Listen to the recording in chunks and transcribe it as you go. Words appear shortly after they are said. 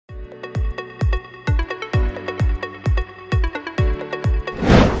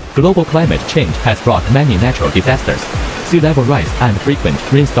Global climate change has brought many natural disasters. Sea level rise and frequent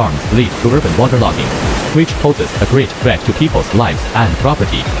rainstorms lead to urban waterlogging, which poses a great threat to people's lives and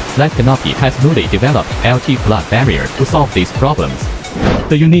property. Light Canopy has newly developed LT flood barrier to solve these problems.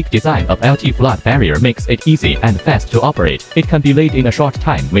 The unique design of LT flood barrier makes it easy and fast to operate. It can be laid in a short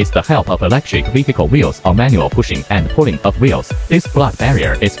time with the help of electric vehicle wheels or manual pushing and pulling of wheels. This flood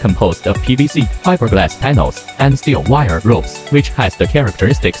barrier is composed of PVC, fiberglass panels, and steel wire ropes, which has the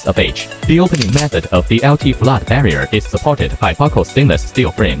characteristics of H. The opening method of the LT flood barrier is supported by buccal stainless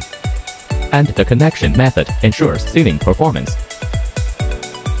steel frame, and the connection method ensures sealing performance.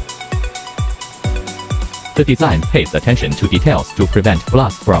 The design pays attention to details to prevent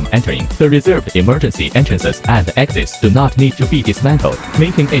floods from entering. The reserved emergency entrances and exits do not need to be dismantled,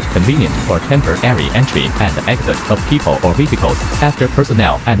 making it convenient for temporary entry and exit of people or vehicles. After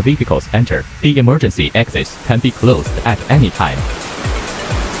personnel and vehicles enter, the emergency exits can be closed at any time.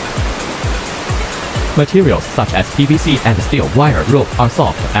 Materials such as PVC and steel wire rope are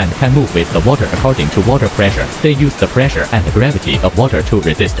soft and can move with the water according to water pressure. They use the pressure and gravity of water to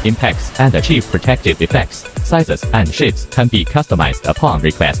resist impacts and achieve protective effects. Sizes and shapes can be customized upon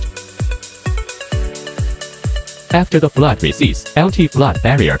request. After the flood recedes, LT flood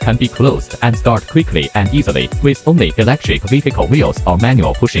barrier can be closed and start quickly and easily with only electric vehicle wheels or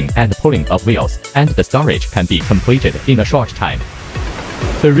manual pushing and pulling of wheels, and the storage can be completed in a short time.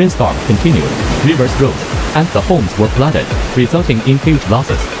 The rainstorm continued, rivers rose, and the homes were flooded, resulting in huge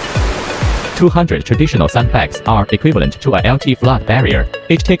losses. 200 traditional sandbags are equivalent to a LT flood barrier.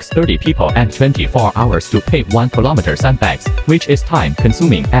 It takes 30 people and 24 hours to pave 1 kilometer sandbags, which is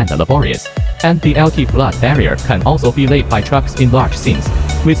time-consuming and laborious. And the LT flood barrier can also be laid by trucks in large scenes,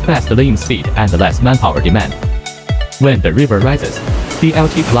 with fast laying speed and less manpower demand. When the river rises, the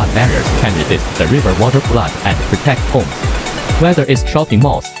LT flood barriers can resist the river water flood and protect homes. Whether it's shopping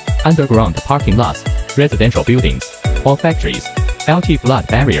malls, underground parking lots, residential buildings, or factories, LT flood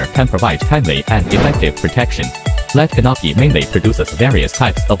barrier can provide timely and effective protection. Light Canopy mainly produces various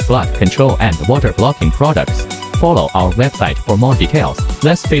types of flood control and water blocking products. Follow our website for more details.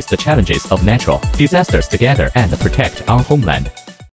 Let's face the challenges of natural disasters together and protect our homeland.